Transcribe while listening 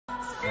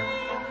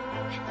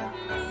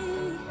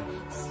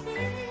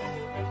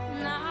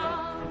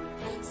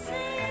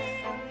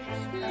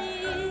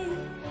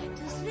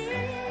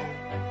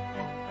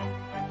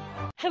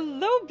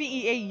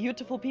BEA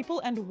beautiful people,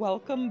 and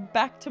welcome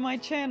back to my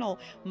channel.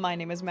 My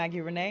name is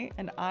Maggie Renee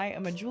and I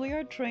am a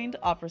Juilliard trained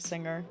opera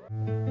singer.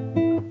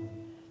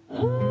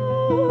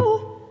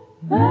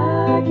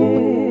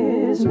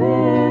 Maggie's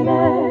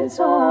Minutes.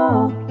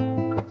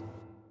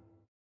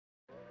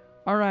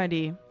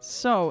 Alrighty,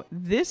 so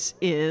this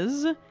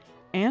is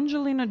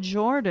Angelina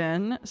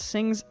Jordan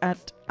sings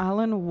at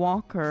Alan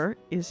Walker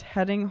is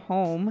heading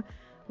home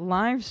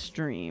live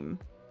stream.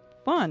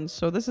 Fun.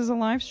 So this is a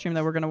live stream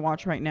that we're going to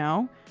watch right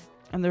now,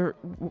 and they're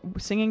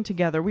singing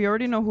together. We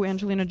already know who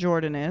Angelina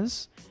Jordan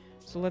is,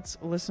 so let's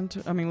listen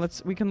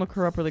to, we can look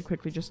her up really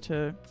quickly just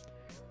to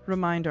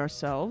remind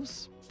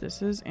ourselves.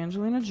 This is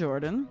Angelina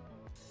Jordan.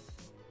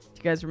 Do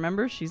you guys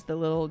remember? She's the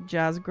little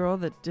jazz girl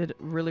that did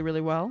really, really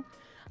well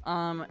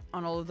on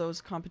all of those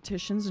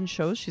competitions and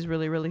shows. She's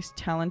really, really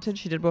talented.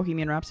 She did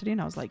Bohemian Rhapsody,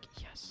 and I was like,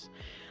 yes.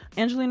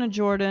 Angelina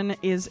Jordan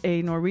is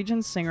a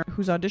Norwegian singer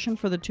who's auditioned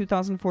for the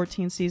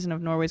 2014 season of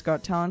Norway's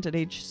Got Talent at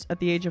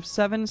the age of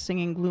 7,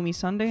 singing Gloomy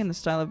Sunday in the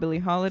style of Billie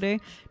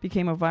Holiday,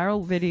 became a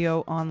viral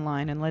video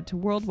online and led to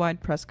worldwide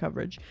press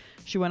coverage.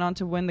 She went on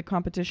to win the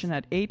competition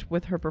at 8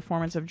 with her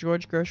performance of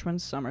George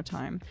Gershwin's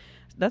Summertime.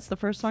 That's the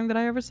first song that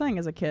I ever sang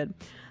as a kid.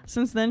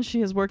 Since then, she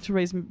has worked to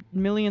raise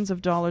millions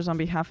of dollars on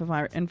behalf of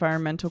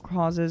environmental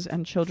causes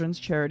and children's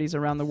charities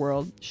around the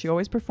world. She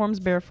always performs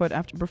barefoot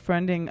after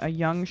befriending a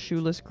young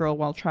shoeless girl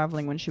while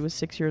traveling when she was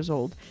 6 years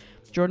old.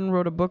 Jordan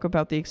wrote a book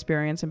about the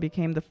experience and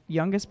became the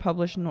youngest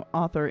published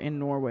author in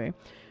Norway.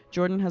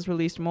 Jordan has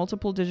released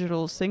multiple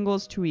digital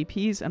singles, 2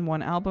 EPs, and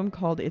 1 album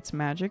called It's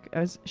Magic,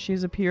 as she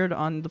has appeared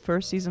on the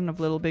first season of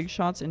Little Big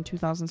Shots in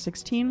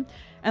 2016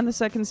 and the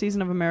second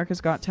season of America's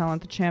Got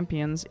Talent: The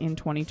Champions in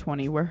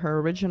 2020, where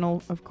her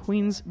original of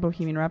Queen's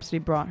Bohemian Rhapsody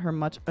brought her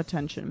much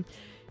attention.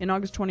 In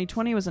August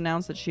 2020, it was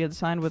announced that she had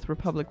signed with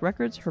Republic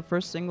Records. Her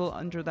first single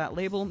under that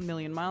label,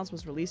 Million Miles,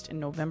 was released in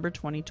November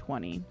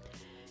 2020.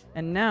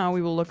 And now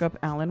we will look up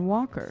Alan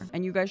Walker.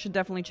 And you guys should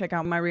definitely check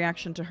out my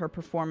reaction to her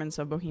performance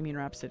of Bohemian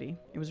Rhapsody.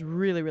 It was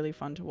really, really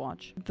fun to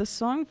watch. The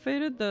song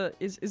Faded,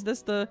 is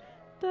this the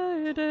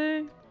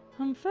day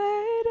I'm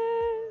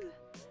faded,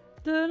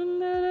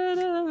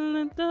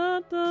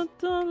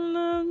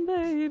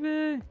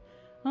 baby,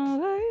 I'm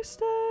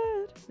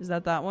wasted. Is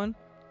that one?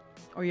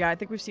 Oh yeah, I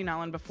think we've seen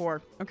Alan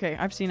before. Okay,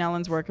 I've seen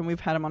Alan's work and we've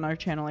had him on our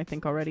channel, I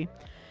think, already.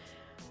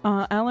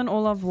 Alan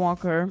Olav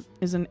Walker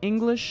is an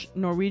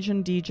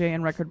English-Norwegian DJ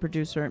and record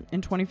producer.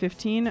 In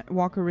 2015,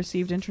 Walker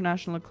received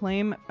international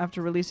acclaim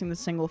after releasing the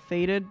single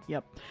Faded,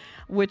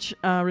 which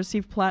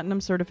received platinum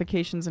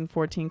certifications in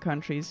 14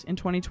 countries. In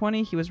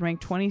 2020, he was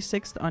ranked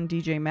 26th on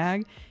DJ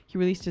Mag. He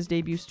released his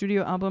debut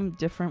studio album,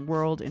 Different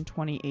World, in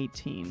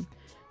 2018.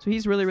 So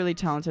he's really, really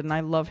talented, and I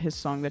love his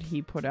song that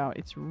he put out.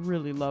 It's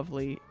really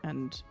lovely,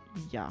 and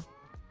yeah.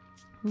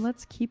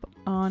 Let's keep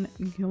on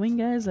going,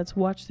 guys. Let's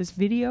watch this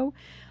video.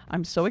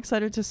 I'm so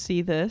excited to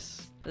see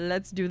this.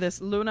 Let's do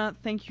this. Luna,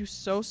 thank you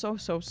so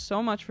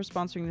much for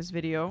sponsoring this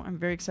video. I'm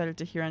very excited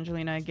to hear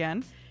Angelina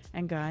again.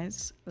 And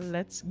guys,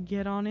 let's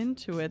get on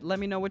into it. Let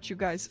me know what you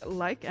guys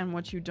like and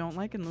what you don't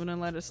like. And Luna,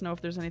 let us know if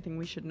there's anything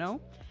we should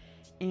know.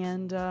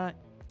 And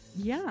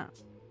yeah.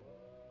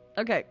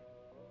 Okay,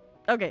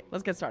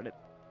 let's get started.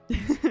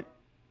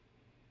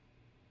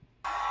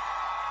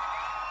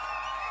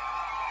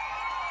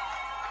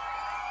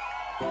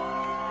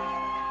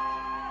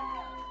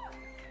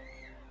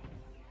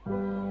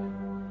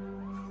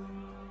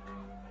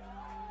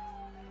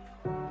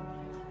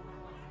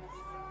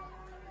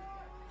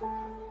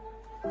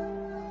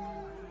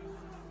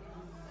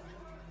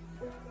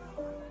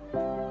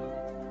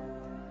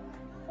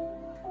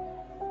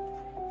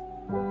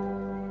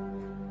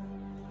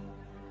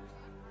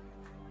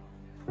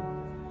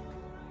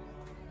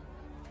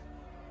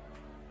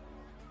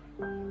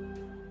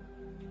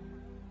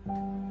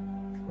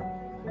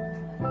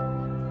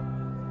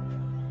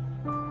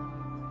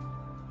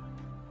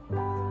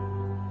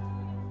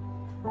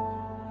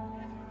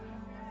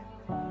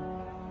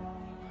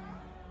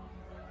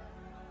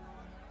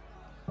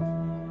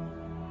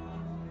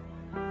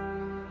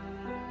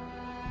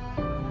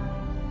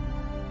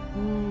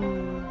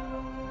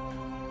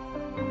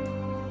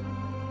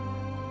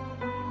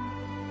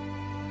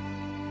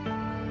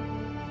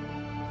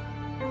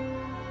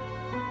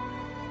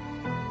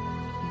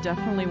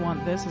 Definitely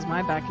want this as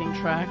my backing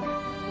track.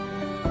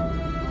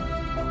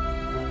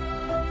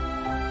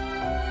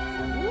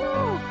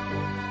 Woo!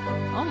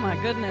 Oh my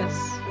goodness.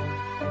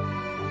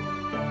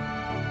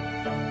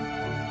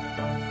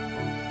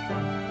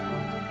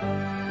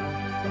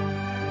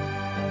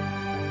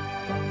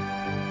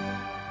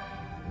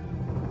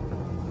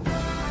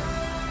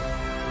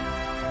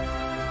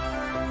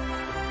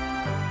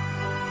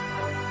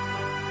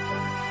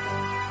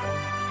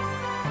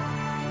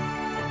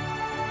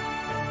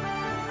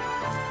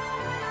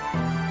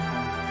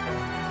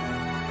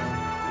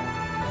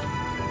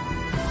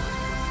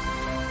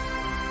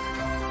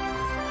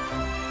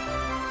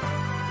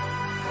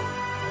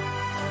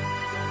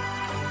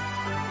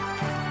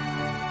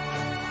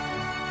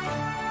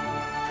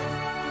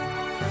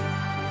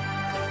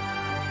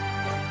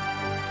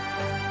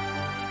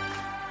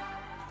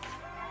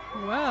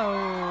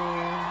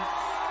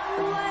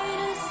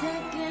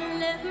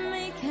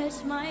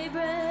 catch my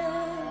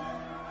breath.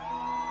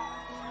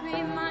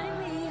 Remind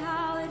me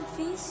how it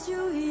feels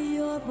to hear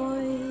your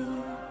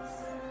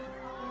voice.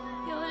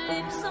 Your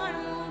lips are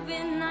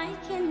moving, I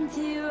can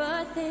hear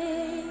a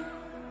thing.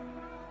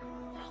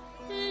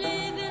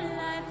 Living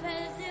life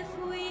as if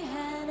we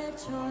had a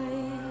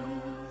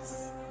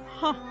choice.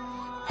 Huh.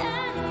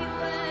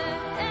 Anywhere,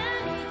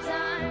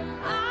 anytime,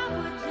 I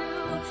would do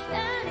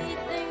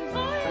anything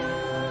for you.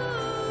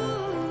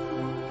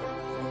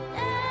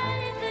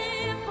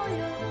 Anything for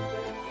you.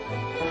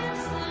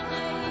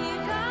 Yesterday you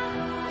got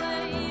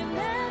away,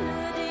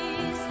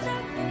 melodies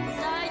stuck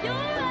inside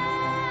your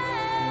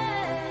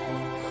head.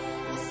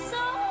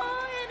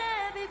 Song in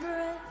every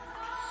breath.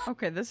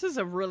 Okay, this is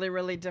a really,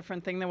 really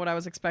different thing than what I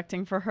was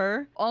expecting for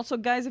her. Also,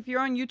 guys, if you're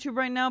on YouTube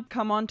right now,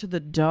 come on to the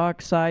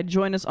dark side.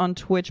 Join us on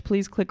Twitch.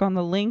 Please click on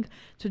the link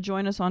to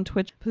join us on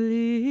Twitch.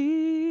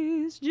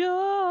 Please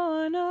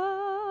join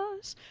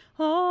us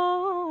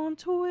on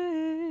Twitch,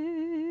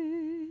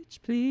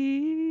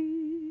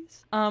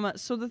 please.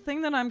 So the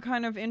thing that I'm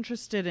kind of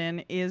interested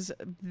in is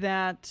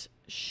that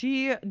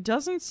she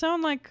doesn't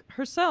sound like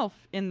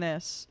herself in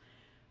this.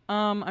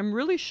 I'm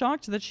really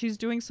shocked that she's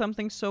doing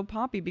something so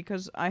poppy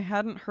because I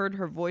hadn't heard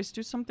her voice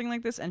do something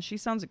like this, and she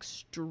sounds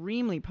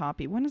extremely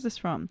poppy. When is this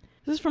from?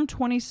 This is from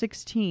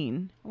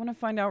 2016. I want to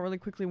find out really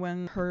quickly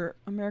when her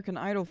American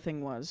Idol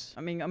thing was.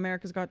 I mean,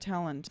 America's Got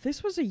Talent.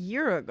 This was a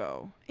year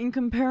ago. In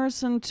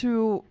comparison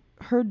to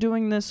her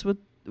doing this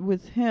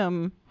with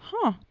him,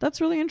 that's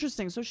really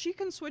interesting. So she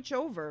can switch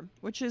over,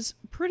 which is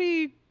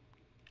pretty...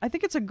 I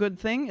think it's a good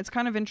thing. It's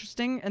kind of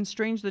interesting and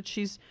strange that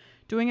she's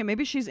doing it.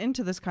 Maybe she's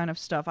into this kind of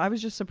stuff. I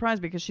was just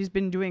surprised because she's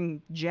been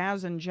doing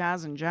jazz and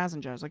jazz and jazz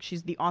and jazz. Like,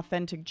 she's the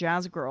authentic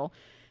jazz girl.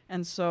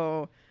 And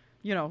so,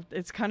 you know,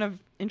 it's kind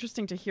of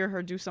interesting to hear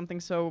her do something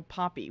so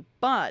poppy.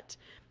 But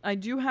I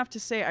do have to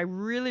say, I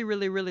really,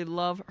 really, really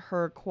love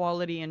her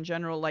quality in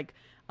general. Like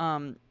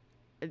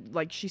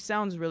she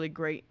sounds really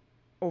great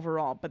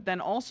overall. But then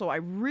also, I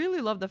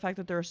really love the fact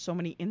that there are so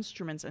many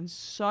instruments and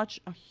such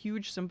a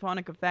huge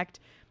symphonic effect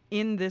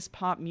in this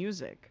pop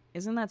music.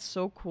 Isn't that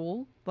so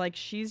cool? Like,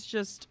 she's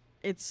just,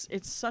 it's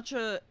such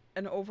an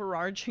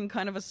overarching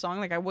kind of a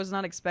song. Like, I was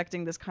not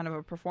expecting this kind of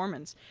a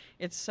performance.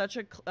 It's such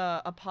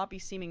a poppy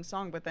seeming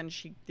song, but then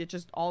it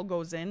just all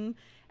goes in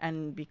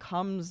and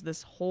becomes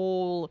this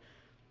whole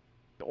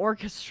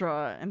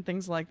orchestra and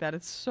things like that.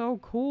 It's so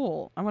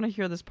cool. I want to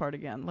hear this part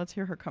again. Let's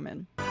hear her come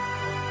in.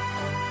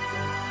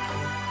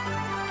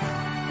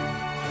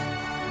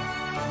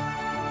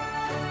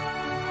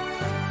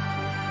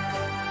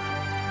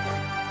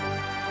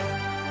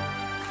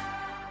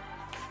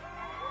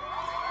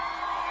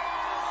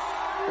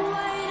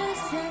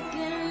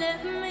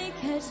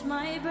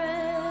 My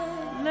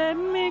breath. Let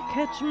me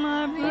catch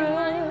my breath.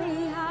 Remind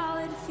me how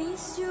it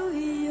feels to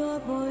hear your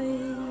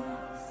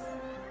voice.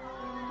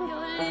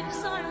 Your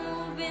lips are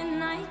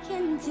moving, I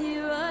can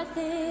hear a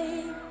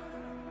thing.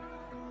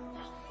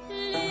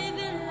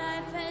 Living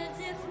life as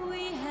if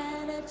we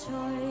had a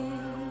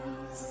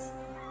choice.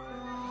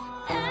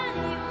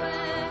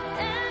 Anywhere,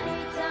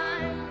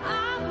 anytime,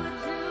 I would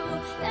do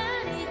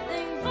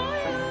anything for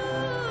you.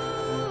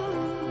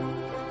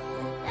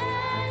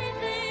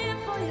 Anything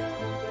for you.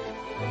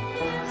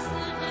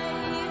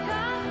 Yesterday you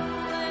got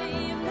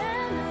away,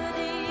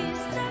 melodies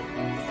stuck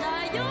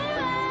inside your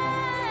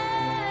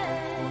head.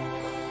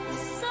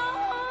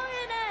 Song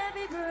in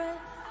every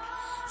breath.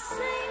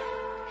 Sing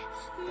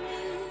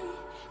me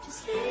to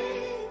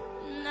sleep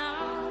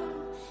now.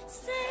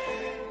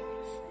 Sing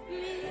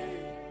me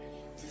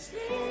to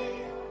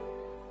sleep.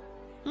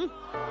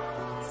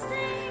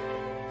 Sing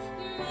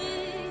me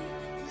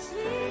to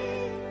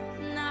sleep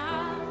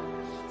now.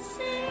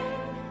 Sing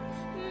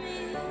me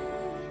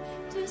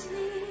to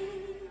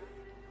sleep.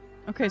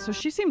 Okay, so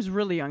she seems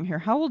really young here.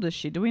 How old is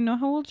she? Do we know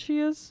how old she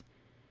is?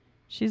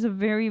 She's a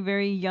very,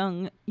 very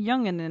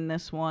youngin' in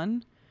this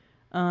one.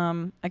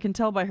 I can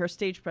tell by her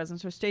stage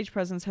presence. Her stage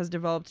presence has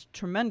developed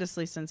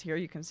tremendously since here.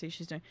 You can see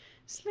she's doing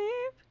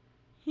sleep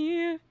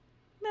here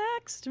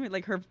next to me.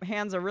 Like, her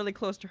hands are really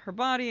close to her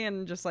body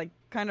and just like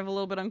kind of a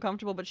little bit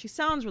uncomfortable, but she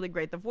sounds really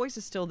great. The voice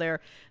is still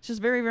there. It's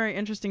just very, very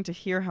interesting to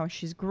hear how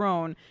she's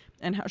grown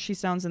and how she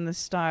sounds in this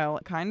style.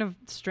 Kind of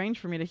strange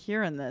for me to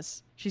hear in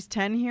this. She's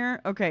 10 here.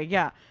 Okay,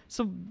 yeah.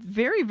 So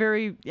very,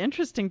 very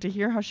interesting to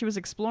hear how she was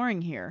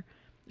exploring here.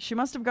 She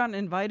must have gotten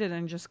invited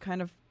and just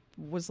kind of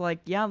was like,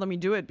 yeah, let me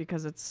do it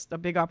because it's a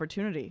big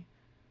opportunity,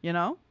 you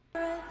know?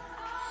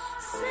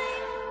 Sing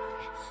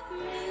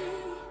me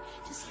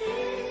to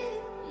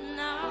sleep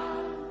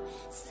now.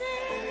 Sing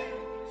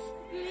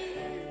me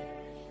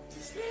to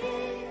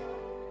sleep.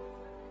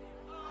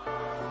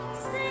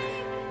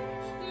 Sing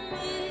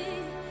me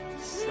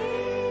to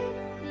sleep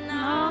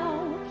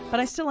now. But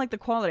I still like the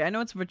quality. I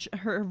know it's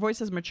her voice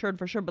has matured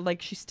for sure, but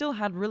like she still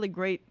had really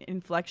great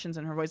inflections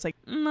in her voice. Like,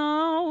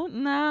 no,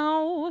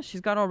 now.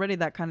 She's got already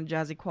that kind of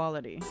jazzy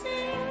quality.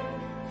 Sing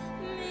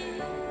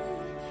me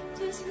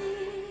to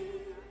sleep.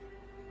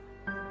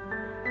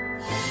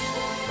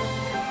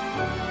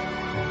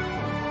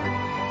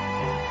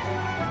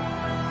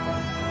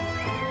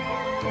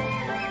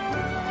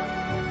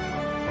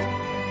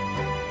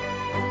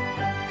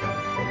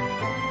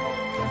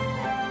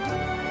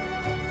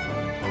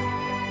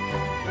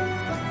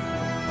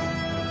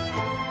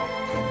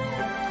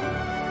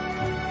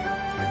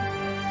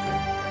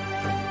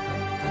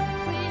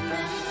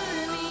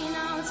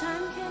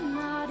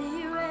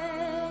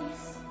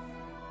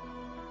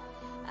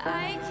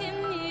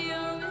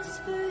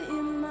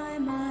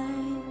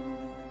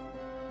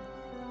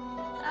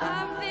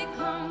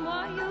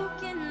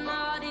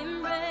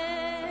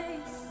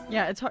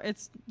 Yeah, it's hard.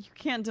 You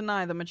can't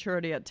deny the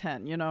maturity at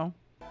 10, you know?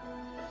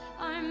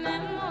 Our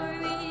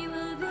memory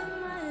will be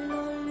my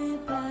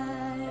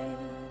lullaby.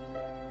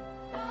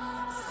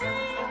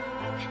 Sing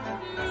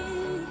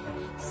me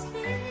to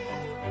sleep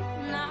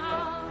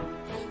now.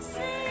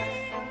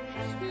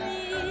 Sing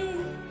me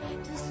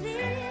to sleep.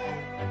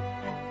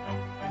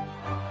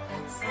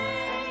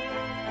 Sing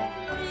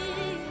me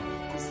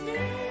to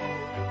sleep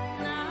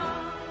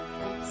now.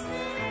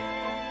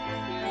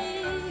 Sing me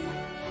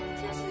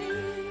to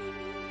sleep.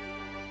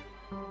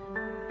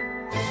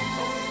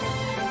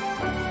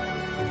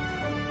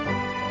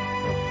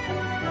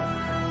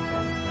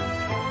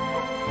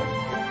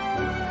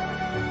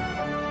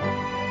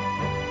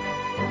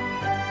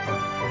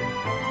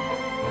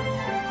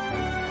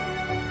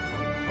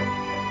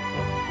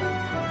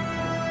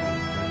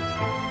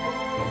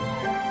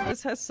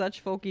 This has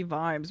such folky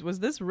vibes. Was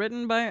this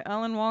written by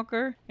Alan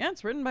Walker? Yeah,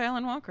 it's written by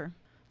Alan Walker.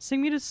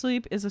 Sing Me to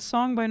Sleep is a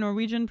song by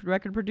Norwegian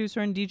record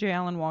producer and DJ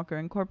Alan Walker,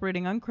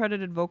 incorporating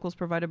uncredited vocals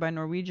provided by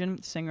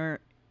Norwegian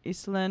singer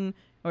Iselin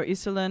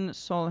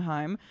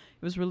Solheim.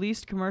 It was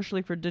released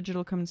commercially for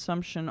digital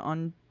consumption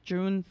on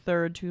June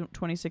 3rd,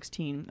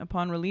 2016.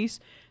 Upon release,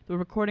 the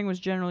recording was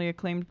generally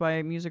acclaimed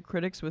by music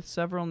critics, with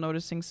several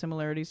noticing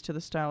similarities to the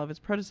style of its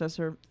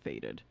predecessor,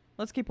 Faded.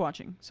 Let's keep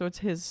watching. So it's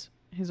his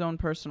own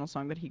personal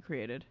song that he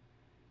created.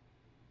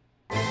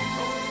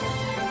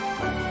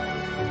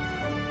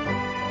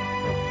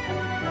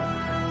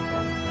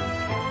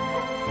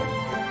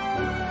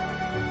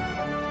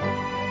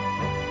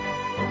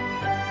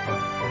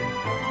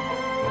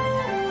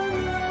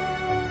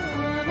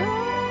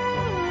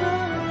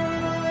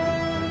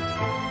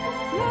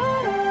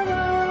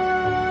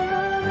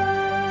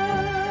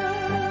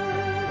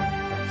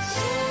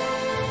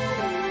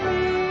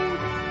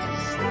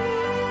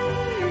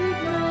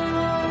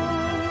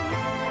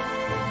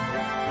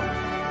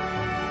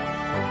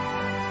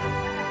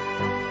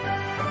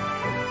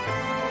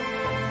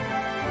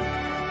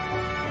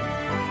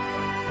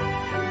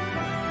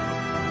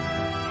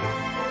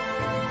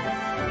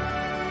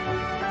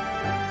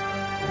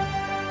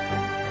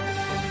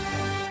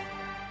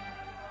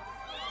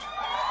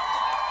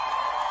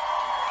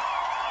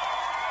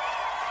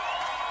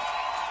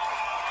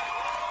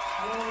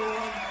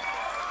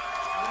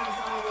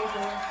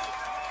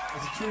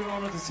 True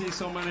honor to see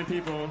so many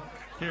people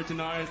here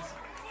tonight,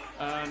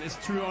 and it's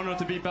a true honor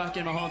to be back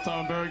in my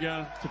hometown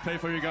Bergen to play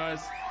for you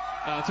guys.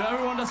 To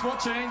everyone that's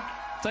watching,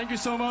 thank you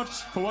so much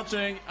for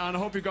watching, and I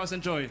hope you guys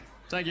enjoy.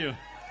 Thank you.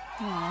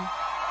 Aww.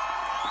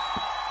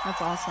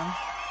 That's awesome.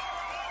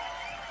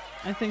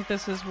 I think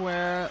this is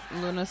where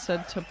Luna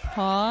said to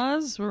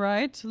pause,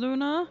 right,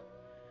 Luna?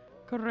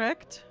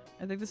 Correct?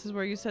 I think this is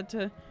where you said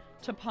to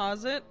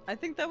pause it. I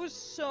think that was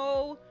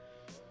so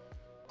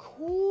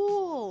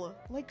cool.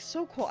 Like,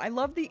 so cool. I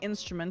love the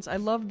instruments. I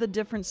love the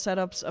different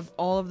setups of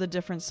all of the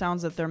different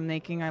sounds that they're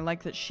making. I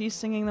like that she's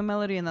singing the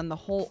melody and then the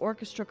whole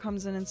orchestra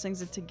comes in and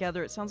sings it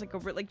together. It sounds like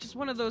like just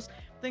one of those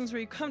things where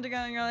you come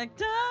together and you're like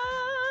da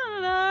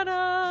da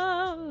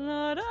da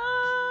da da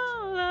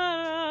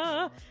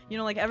da. You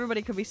know, like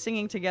everybody could be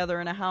singing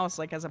together in a house,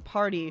 like as a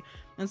party,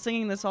 and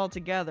singing this all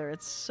together.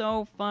 It's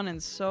so fun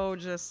and so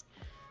just,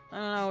 I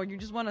don't know, you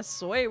just want to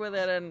sway with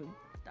it, and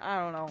I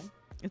don't know.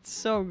 It's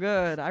so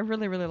good. I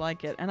really, really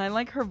like it. And I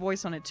like her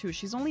voice on it too.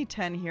 She's only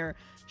 10 here.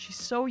 She's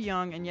so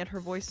young, and yet her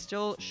voice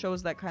still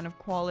shows that kind of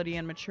quality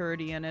and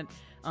maturity in it.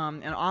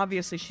 And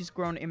obviously she's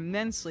grown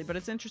immensely, but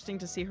it's interesting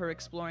to see her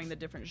exploring the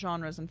different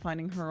genres and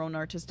finding her own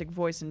artistic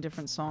voice in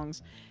different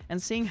songs,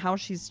 and seeing how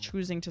she's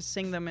choosing to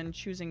sing them and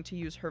choosing to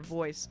use her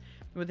voice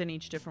within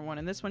each different one.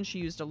 And this one she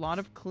used a lot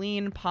of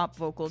clean pop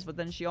vocals, but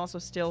then she also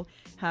still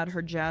had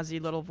her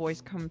jazzy little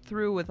voice come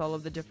through with all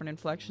of the different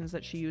inflections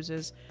that she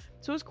uses.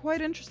 So it was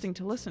quite interesting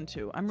to listen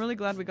to. I'm really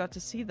glad we got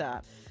to see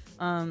that.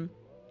 And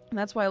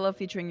that's why I love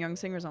featuring young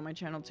singers on my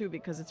channel too,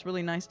 because it's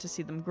really nice to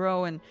see them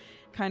grow and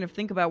kind of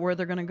think about where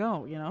they're gonna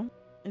go, you know?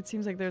 It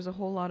seems like there's a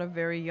whole lot of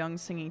very young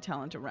singing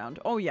talent around.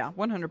 Oh yeah,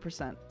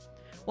 100%.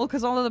 Well,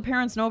 because all of the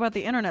parents know about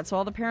the internet, so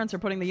all the parents are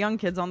putting the young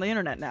kids on the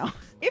internet now.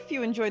 If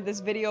you enjoyed this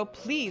video,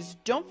 please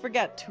don't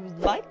forget to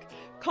like,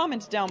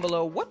 comment down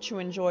below what you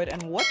enjoyed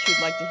and what you'd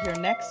like to hear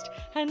next,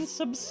 and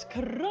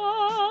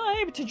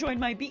subscribe to join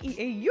my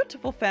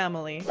beautiful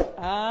family.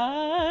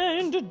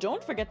 And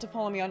don't forget to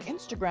follow me on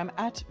Instagram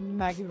at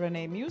Maggie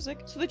Renee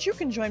Music, so that you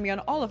can join me on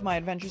all of my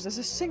adventures as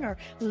a singer,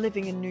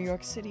 living in New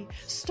York City,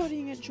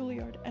 studying at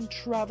Juilliard, and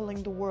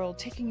traveling the world,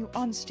 taking you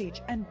on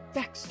stage and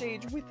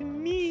backstage with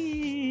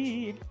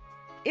me.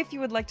 If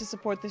you would like to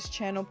support this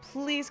channel,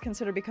 please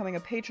consider becoming a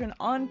patron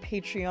on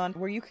Patreon,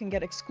 where you can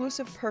get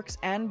exclusive perks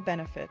and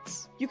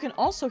benefits. You can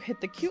also hit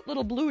the cute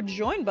little blue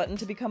join button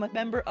to become a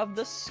member of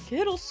the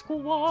Skittle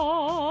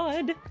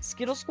Squad.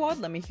 Skittle Squad,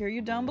 let me hear you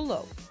down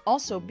below.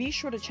 Also, be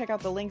sure to check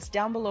out the links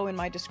down below in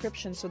my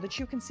description so that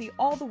you can see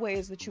all the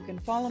ways that you can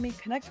follow me,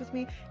 connect with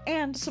me,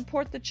 and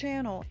support the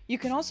channel. You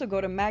can also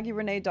go to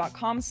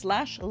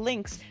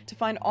maggierenee.com/links to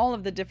find all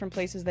of the different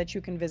places that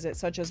you can visit,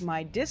 such as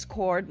my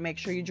Discord. Make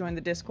sure you join the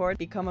Discord,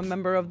 become a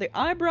member of the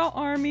Eyebrow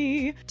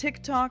Army,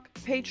 TikTok,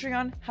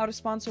 Patreon, how to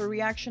sponsor a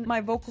reaction, my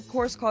vocal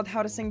course called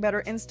How to Sing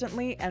Better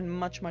Instantly, and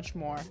much, much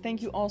more.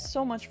 Thank you all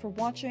so much for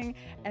watching,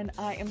 and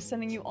I am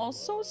sending you all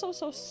so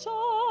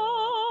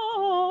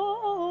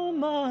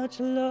much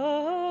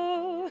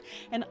love,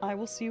 and I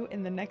will see you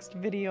in the next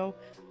video.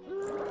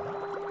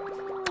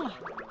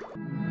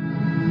 Mwah.